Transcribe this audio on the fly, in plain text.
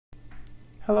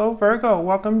Hello Virgo,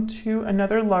 welcome to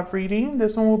another love reading.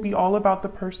 This one will be all about the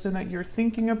person that you're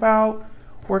thinking about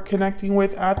or connecting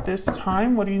with at this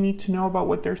time. What do you need to know about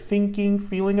what they're thinking,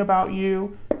 feeling about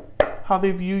you, how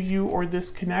they view you or this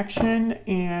connection,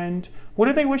 and what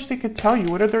do they wish they could tell you?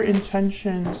 What are their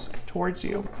intentions towards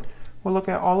you? We'll look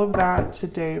at all of that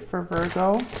today for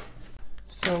Virgo.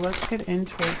 So let's get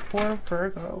into it for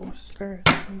Virgo.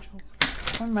 Spirits, angels.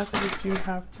 What messages do you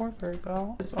have for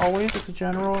Virgo? As always, it's a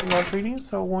general love reading,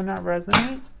 so it will not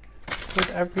resonate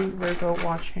with every Virgo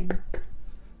watching. All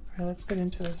right, let's get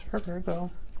into this for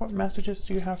Virgo. What messages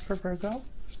do you have for Virgo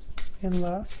in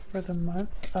love for the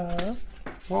month of...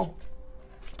 Whoa.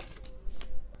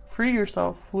 Free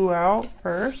yourself flew out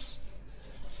first.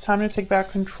 It's time to take back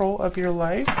control of your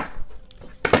life.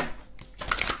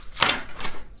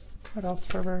 What else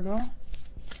for Virgo?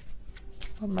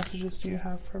 What messages do you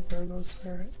have for Virgo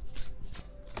spirit?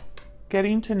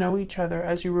 Getting to know each other.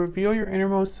 As you reveal your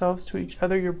innermost selves to each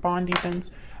other, your bond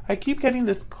deepens. I keep getting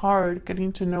this card,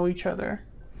 getting to know each other.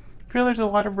 I feel there's a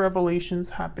lot of revelations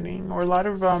happening, or a lot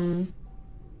of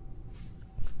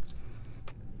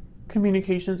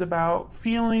communications about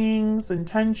feelings,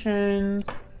 intentions,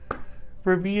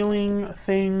 revealing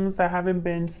things that haven't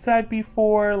been said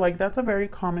before. Like, that's a very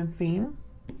common theme.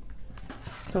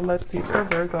 So let's see for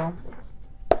Virgo.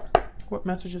 What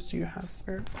messages do you have,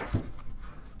 Spirit?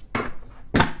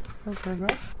 For Virgo?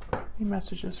 Any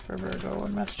messages for Virgo?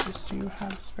 What messages do you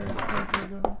have, Spirit, for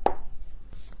Virgo?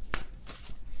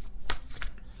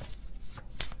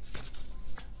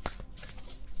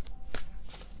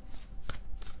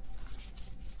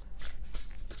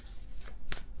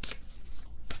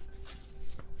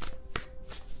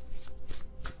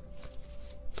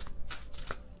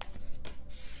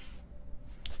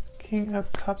 King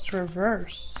of Cups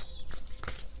reverse.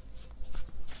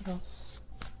 What else?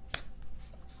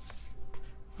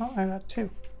 Oh, I got two.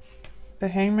 The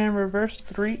Hangman reverse,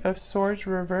 Three of Swords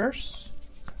reverse.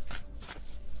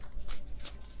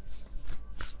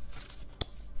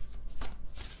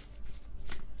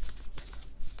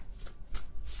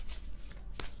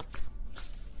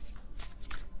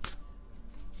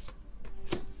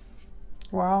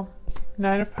 Wow.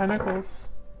 Nine of Pentacles.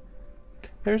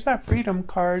 There's that freedom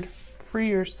card. Free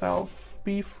yourself.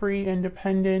 Be free,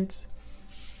 independent.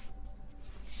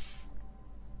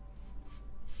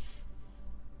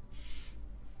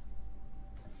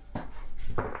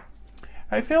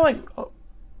 I feel like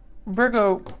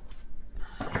Virgo,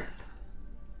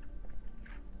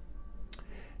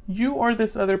 you or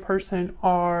this other person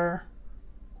are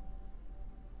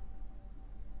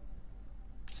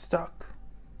stuck.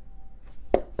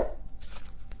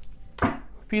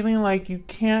 Feeling like you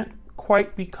can't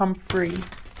quite become free.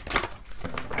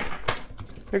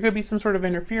 There could be some sort of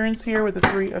interference here with the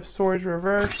Three of Swords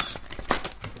reverse,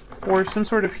 or some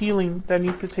sort of healing that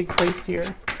needs to take place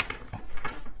here.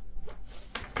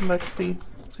 Let's see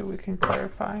so we can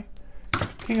clarify.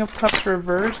 King of Cups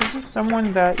reverse. This is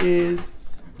someone that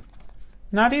is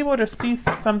not able to see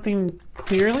something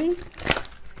clearly,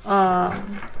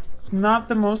 not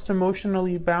the most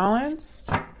emotionally balanced.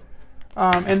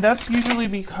 And that's usually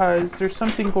because there's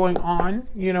something going on,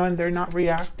 you know, and they're not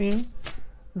reacting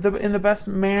in the best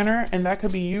manner, and that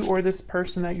could be you or this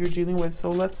person that you're dealing with. So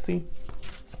let's see.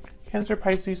 Cancer,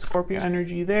 Pisces, Scorpio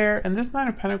energy there. And this Nine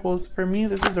of Pentacles, for me,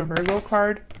 this is a Virgo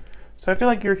card. So I feel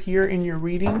like you're here in your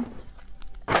reading.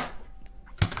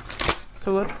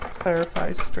 So let's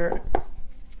clarify, Spirit.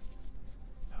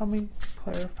 Help me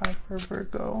clarify for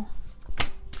Virgo.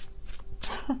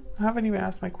 I haven't even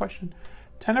asked my question.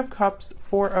 Ten of Cups,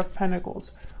 Four of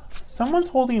Pentacles. Someone's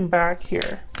holding back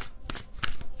here.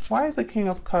 Why is the King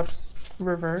of Cups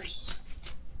reverse?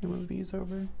 Move these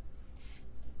over.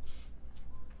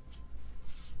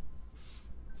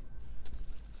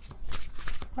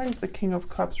 Why is the King of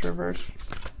Cups reverse?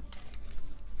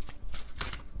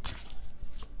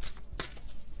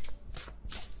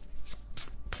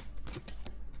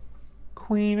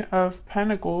 Queen of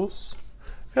Pentacles.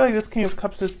 I feel like this King of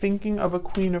Cups is thinking of a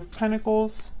Queen of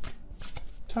Pentacles.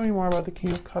 Tell me more about the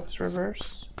King of Cups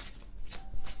reverse.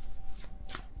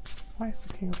 Why is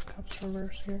the King of Cups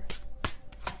reverse here?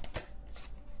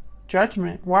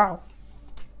 Judgment. Wow.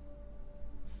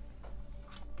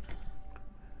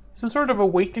 Some sort of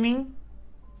awakening.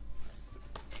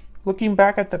 Looking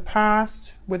back at the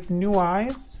past with new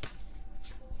eyes.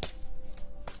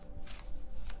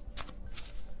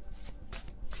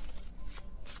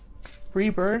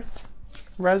 Rebirth,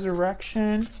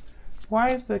 resurrection. Why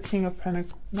is the King of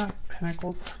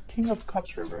Pentacles, King of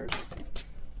Cups reverse?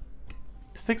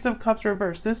 Six of Cups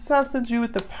reverse. This has to do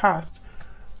with the past.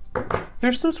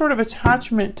 There's some sort of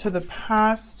attachment to the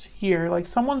past here. Like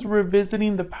someone's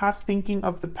revisiting the past, thinking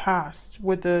of the past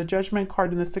with the Judgment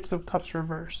card and the Six of Cups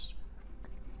reversed.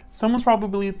 Someone's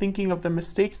probably thinking of the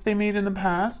mistakes they made in the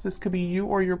past. This could be you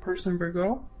or your person,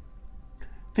 Virgo.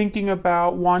 Thinking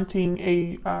about wanting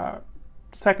a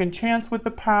second chance with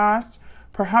the past.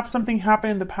 Perhaps something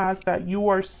happened in the past that you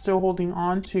are still holding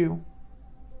on to.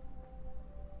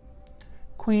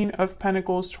 Queen of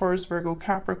Pentacles, Taurus, Virgo,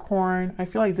 Capricorn. I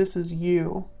feel like this is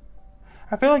you.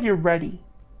 I feel like you're ready.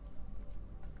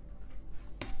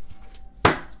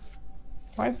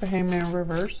 Why is the Hangman in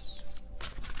reverse?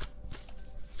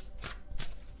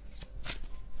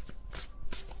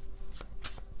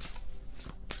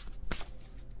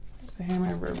 The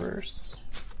Hangman reverse.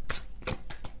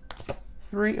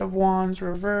 Three of Wands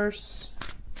reverse.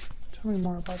 Tell me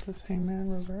more about this Hangman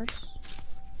reverse.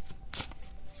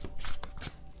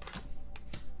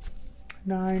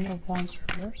 Nine of Wands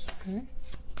reverse. Okay.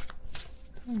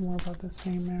 Tell me more about this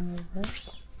Hangman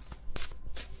reverse.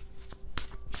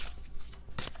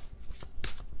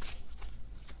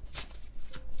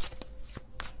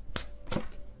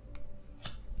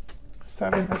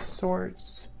 Seven of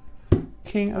Swords.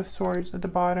 King of Swords at the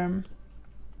bottom.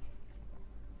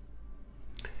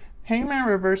 Hangman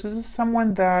reverse. This is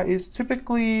someone that is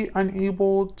typically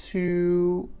unable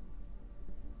to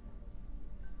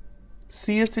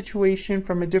see a situation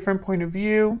from a different point of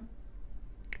view.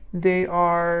 They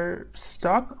are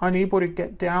stuck, unable to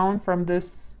get down from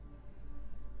this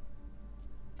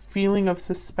feeling of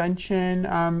suspension,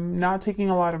 not taking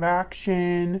a lot of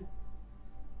action.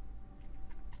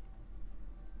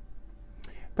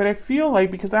 But I feel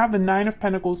like, because I have the Nine of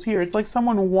Pentacles here, it's like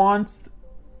someone wants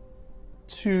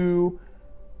to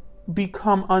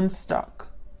become unstuck.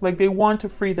 Like they want to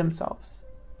free themselves.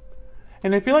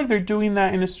 And I feel like they're doing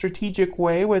that in a strategic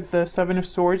way with the Seven of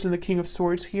Swords and the King of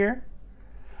Swords here.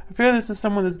 I feel like this is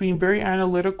someone that's being very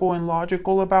analytical and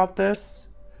logical about this,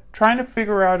 trying to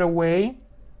figure out a way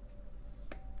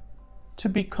to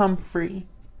become free.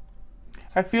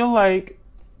 I feel like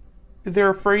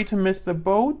they're afraid to miss the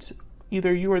boat,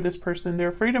 either you or this person. They're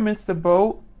afraid to miss the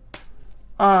boat.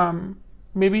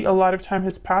 Maybe a lot of time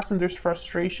has passed and there's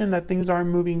frustration that things aren't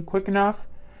moving quick enough.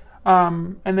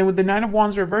 And then with the Nine of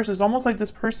Wands reverse, it's almost like this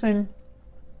person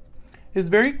is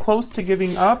very close to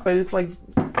giving up, but it's like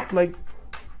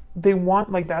they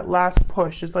want like that last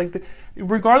push. It's like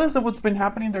regardless of what's been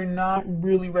happening, they're not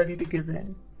really ready to give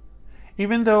in.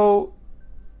 Even though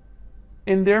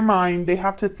in their mind, they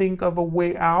have to think of a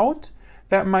way out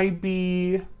that might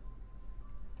be,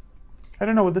 I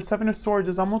don't know, with the Seven of Swords,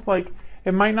 it's almost like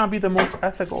it might not be the most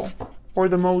ethical or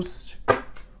the most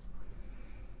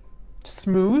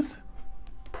smooth,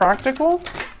 practical.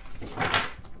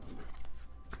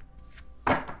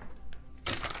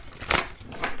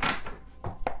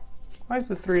 Why is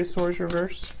the Three of Swords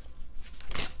reverse?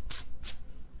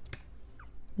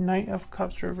 Knight of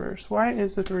Cups reverse. Why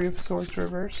is the Three of Swords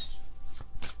reverse?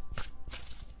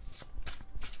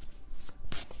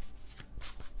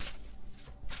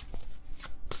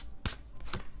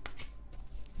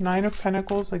 Nine of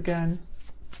Pentacles again.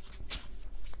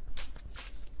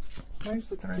 Why is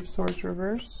the Three of Swords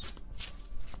reverse?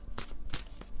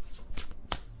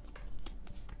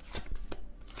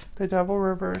 The Devil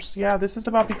reverse. Yeah, this is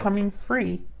about becoming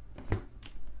free.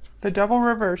 The Devil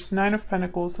reverse, Nine of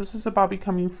Pentacles. This is about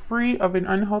becoming free of an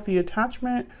unhealthy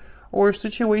attachment or a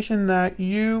situation that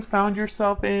you found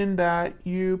yourself in that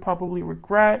you probably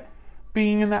regret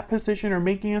being in that position or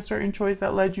making a certain choice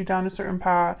that led you down a certain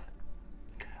path.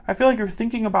 I feel like you're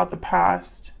thinking about the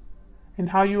past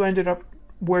and how you ended up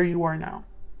where you are now.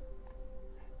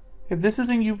 If this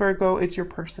isn't you, Virgo, it's your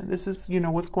person. This is, you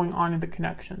know, what's going on in the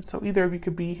connection. So either of you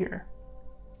could be here.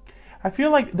 I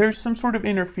feel like there's some sort of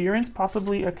interference,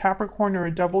 possibly a Capricorn or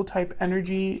a Devil type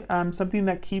energy, something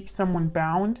that keeps someone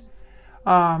bound,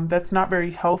 that's not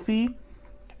very healthy.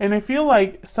 And I feel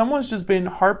like someone's just been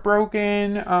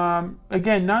heartbroken,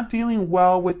 again, not dealing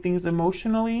well with things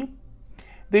emotionally.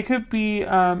 They could be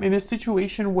in a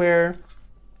situation where,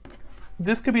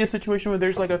 this could be a situation where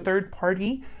there's like a third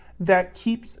party that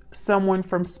keeps someone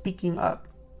from speaking up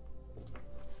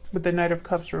with the Knight of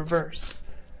Cups reverse.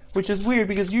 Which is weird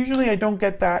because usually I don't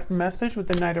get that message with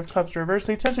the Knight of Cups reverse.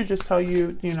 They tend to just tell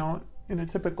you, you know, in a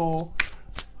typical,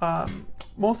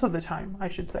 most of the time, I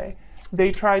should say.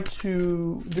 They try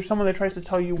to, there's someone that tries to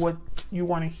tell you what you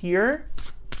want to hear.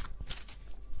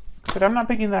 But I'm not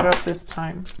picking that up this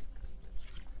time.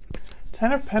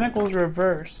 Ten of Pentacles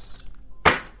reverse.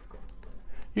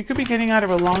 You could be getting out of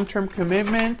a long-term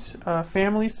commitment, a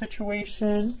family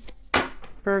situation,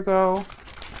 Virgo.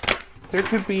 There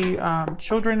could be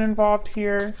children involved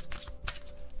here.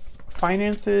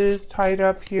 finances tied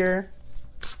up here.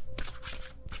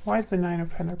 Why is the 9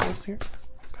 of Pentacles here?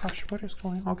 Gosh, what is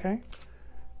going on? Okay.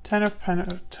 10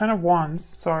 of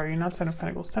Wands. Sorry, not 10 of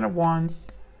Pentacles. 10 of Wands.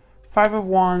 5 of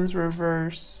Wands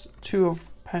reverse. 2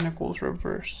 of Pentacles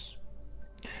reverse.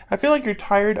 I feel like you're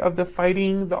tired of the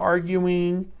fighting, the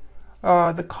arguing,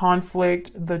 the conflict,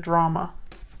 the drama.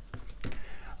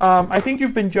 I think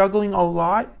you've been juggling a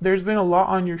lot. There's been a lot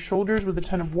on your shoulders with the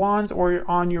 10 of Wands or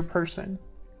on your person.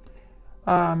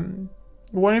 One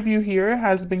of you here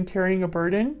has been carrying a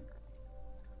burden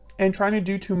and trying to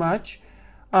do too much.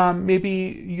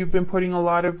 Maybe you've been putting a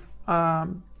lot of,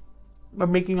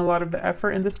 making a lot of the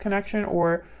effort in this connection,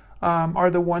 or are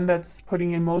the one that's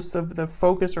putting in most of the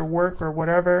focus or work or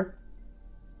whatever.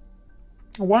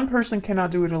 One person cannot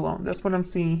do it alone. That's what I'm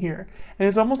seeing here. And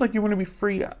it's almost like you want to be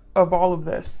free of all of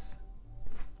this.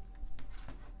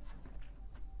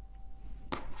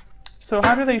 So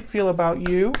how do they feel about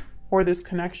you or this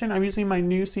connection? I'm using my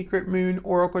new Secret Moon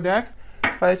Oracle deck.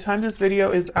 By the time this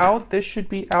video is out, this should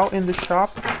be out in the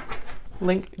shop.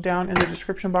 Link down in the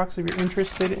description box if you're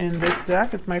interested in this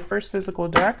deck. It's my first physical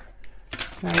deck,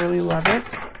 and I really love it.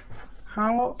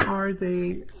 How are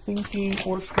they thinking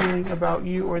or feeling about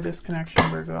you or this connection,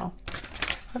 Virgo?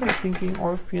 How are they thinking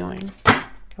or feeling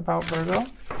about Virgo?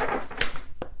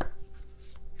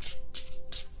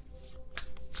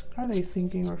 How are they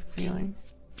thinking or feeling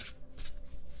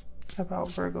about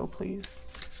Virgo, please?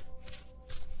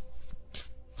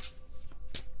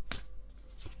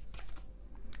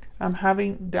 I'm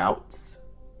having doubts.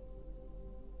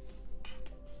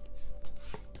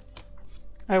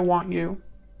 I want you.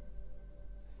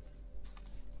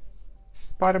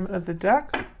 Bottom of the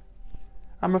deck.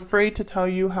 I'm afraid to tell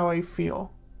you how I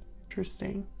feel.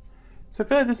 Interesting. So I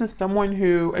feel like this is someone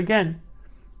who, again,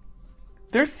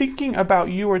 they're thinking about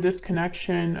you or this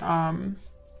connection.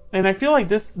 And I feel like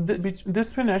this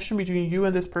connection between you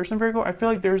and this person, Virgo, I feel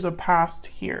like there's a past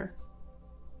here.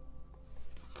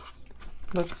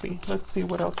 Let's see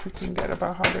what else we can get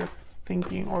about how they're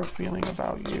thinking or feeling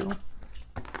about you.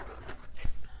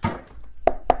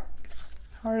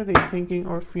 How are they thinking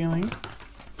or feeling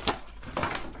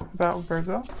about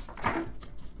Virgo?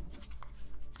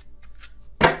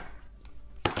 How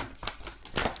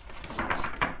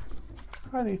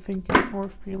are they thinking or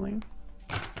feeling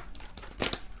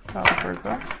about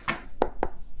Virgo?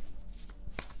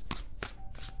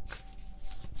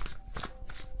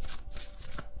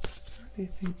 They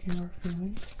thinking or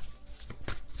feeling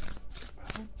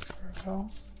about Virgo?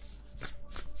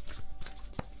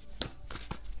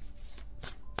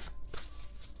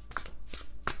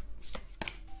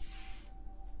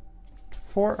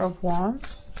 Four of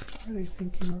Wands. What are they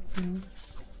thinking or feeling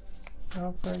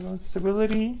about Virgo?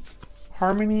 Stability,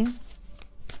 harmony,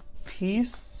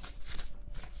 peace.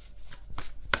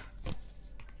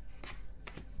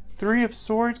 Three of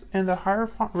Swords and the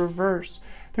Hierophant reverse.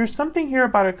 There's something here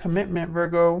about a commitment,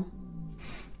 Virgo.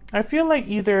 I feel like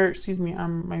either, excuse me,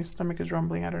 my stomach is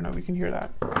rumbling. I don't know if you can hear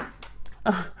that.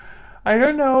 I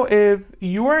don't know if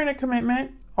you are in a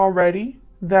commitment already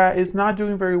that is not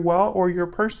doing very well, or your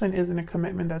person is in a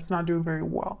commitment that's not doing very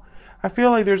well. I feel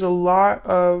like there's a lot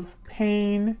of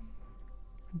pain,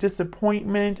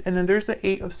 disappointment, and then there's the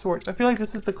Eight of Swords. I feel like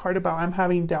this is the card about I'm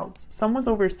having doubts. Someone's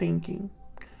overthinking.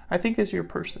 I think it's your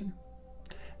person.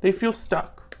 They feel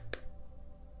stuck.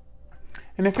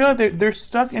 And I feel like they're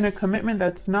stuck in a commitment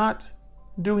that's not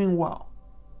doing well.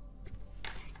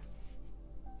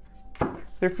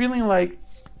 They're feeling like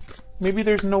maybe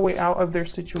there's no way out of their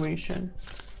situation.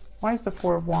 Why is the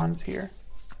Four of Wands here?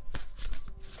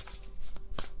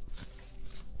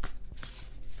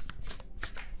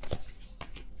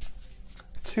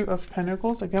 Two of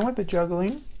Pentacles, again with the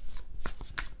juggling.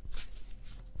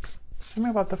 Tell me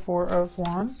about the Four of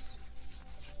Wands.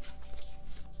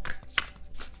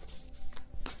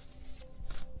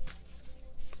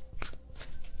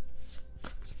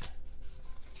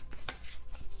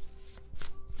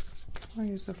 I'll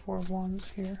use the Four of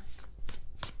Wands here.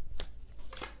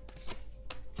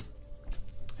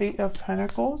 Eight of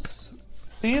Pentacles.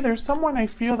 See, there's someone I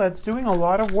feel that's doing a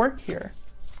lot of work here.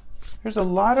 There's a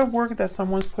lot of work that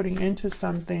someone's putting into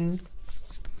something.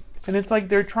 And it's like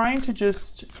they're trying to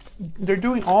just, they're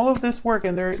doing all of this work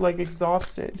and they're like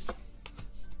exhausted.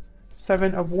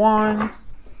 Seven of Wands.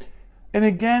 And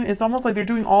again, it's almost like they're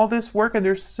doing all this work and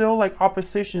there's still like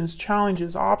oppositions,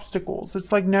 challenges, obstacles.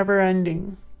 It's like never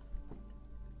ending.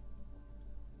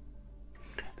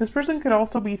 This person could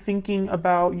also be thinking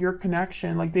about your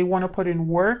connection. Like they want to put in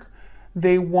work.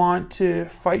 They want to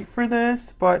fight for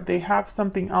this, but they have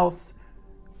something else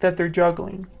that they're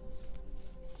juggling.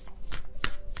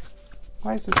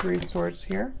 Why is the Three of Swords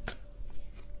here?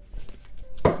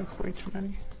 That's way too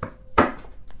many.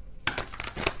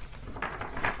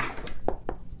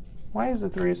 Why is the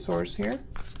Three of Swords here?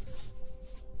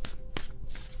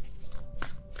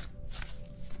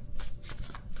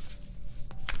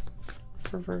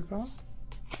 For Virgo.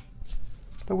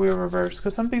 The Wheel reversed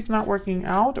because something's not working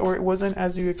out, or it wasn't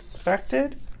as you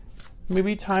expected.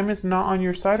 Maybe time is not on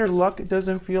your side, or luck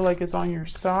doesn't feel like it's on your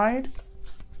side.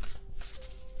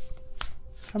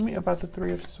 Tell me about the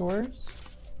Three of Swords.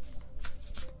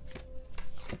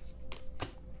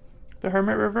 The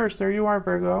Hermit reversed. There you are,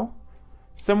 Virgo.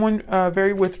 Someone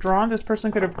very withdrawn. This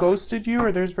person could have ghosted you,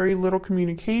 or there's very little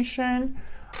communication.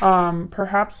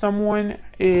 Perhaps someone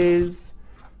is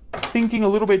thinking a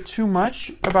little bit too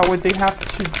much about what they have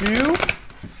to do.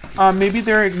 Maybe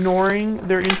they're ignoring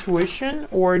their intuition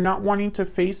or not wanting to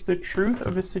face the truth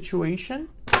of a situation.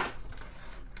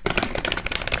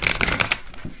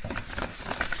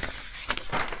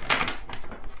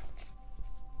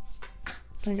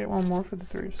 Can I get one more for the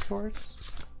Three of Swords?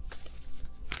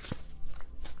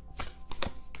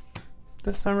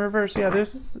 The Sun reverse. Yeah,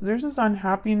 there's this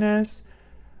unhappiness.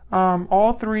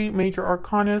 All three major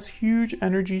arcanas, huge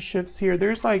energy shifts here.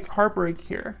 There's like heartbreak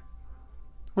here.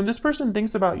 When this person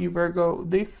thinks about you, Virgo,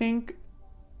 they think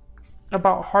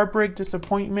about heartbreak,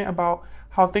 disappointment, about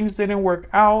how things didn't work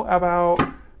out, about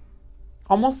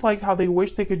almost like how they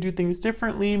wish they could do things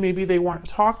differently. Maybe they want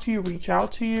to talk to you, reach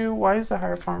out to you. Why is the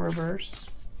Hierophant reverse?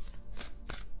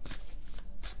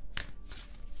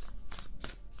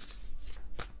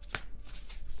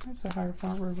 Why is the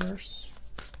Hierophant reverse?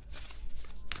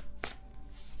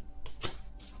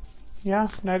 Yeah,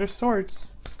 Knight of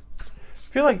Swords. I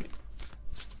feel like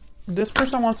this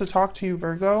person wants to talk to you,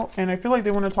 Virgo, and I feel like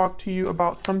they want to talk to you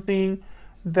about something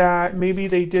that maybe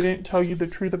they didn't tell you the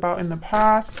truth about in the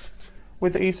past.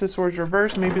 With the Ace of Swords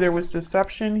reversed, maybe there was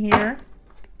deception here,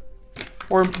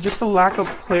 or just a lack of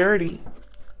clarity.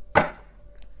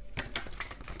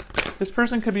 This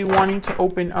person could be wanting to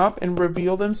open up and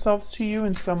reveal themselves to you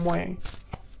in some way.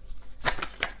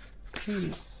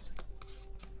 Jeez.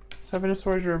 Seven of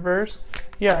Swords reversed.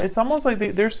 Yeah, it's almost like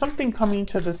there's something coming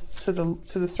to the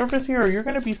surface here, or you're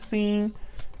going to be seeing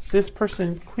this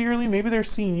person clearly. Maybe they're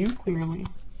seeing you clearly.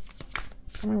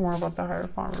 Tell me more about the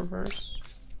Hierophant reverse.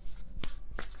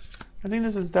 I think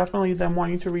this is definitely them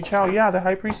wanting to reach out. Yeah, the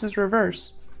High Priestess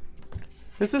reverse.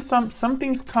 This is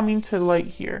something's coming to light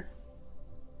here.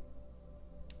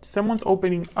 Someone's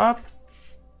opening up,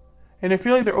 and I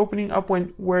feel like they're opening up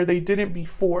where they didn't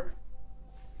before.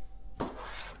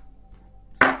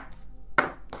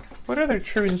 What are their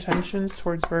true intentions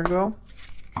towards Virgo?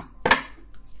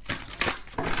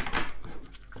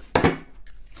 What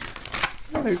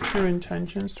are their true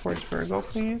intentions towards Virgo,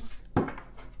 please?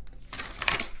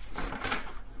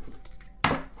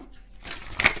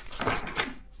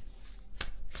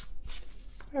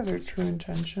 What are their true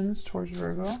intentions towards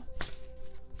Virgo?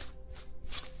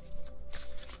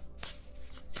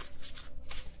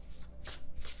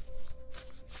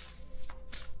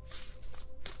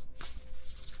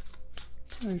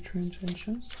 What are their true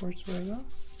intentions towards Virgo?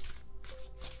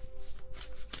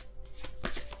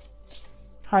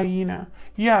 Hyena.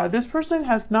 Yeah, this person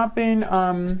has not been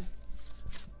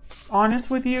honest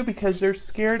with you because they're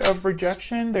scared of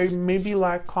rejection. They maybe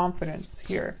lack confidence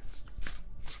here.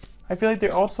 I feel like they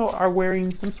also are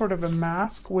wearing some sort of a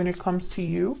mask when it comes to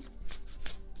you.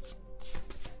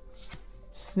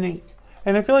 Snake.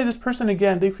 And I feel like this person,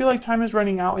 again, they feel like time is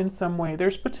running out in some way.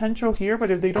 There's potential here,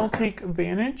 but if they don't take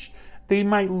advantage, they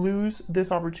might lose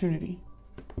this opportunity.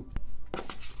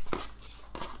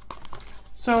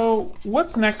 So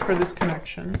what's next for this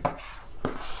connection?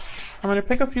 I'm going to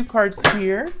pick a few cards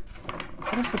here.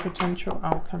 What is the potential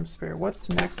outcome, Spirit? What's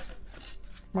next?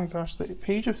 Oh my gosh, the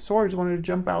Page of Swords wanted to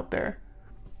jump out there.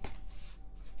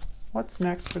 What's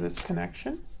next for this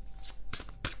connection?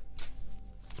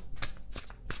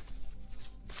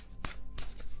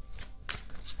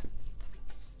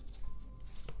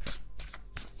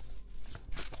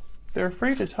 They're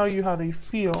afraid to tell you how they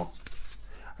feel.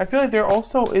 I feel like they're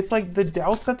also, it's like the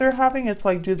doubts that they're having. It's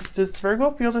like, does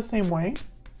Virgo feel the same way?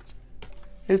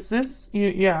 Is this,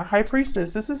 yeah, High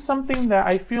Priestess. This is something that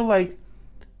I feel like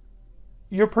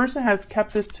your person has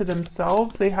kept this to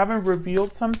themselves. They haven't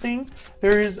revealed something.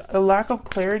 There is a lack of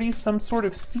clarity, some sort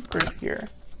of secret here.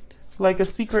 Like a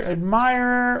secret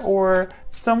admirer or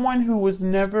someone who was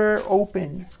never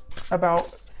open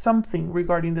about something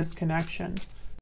regarding this connection.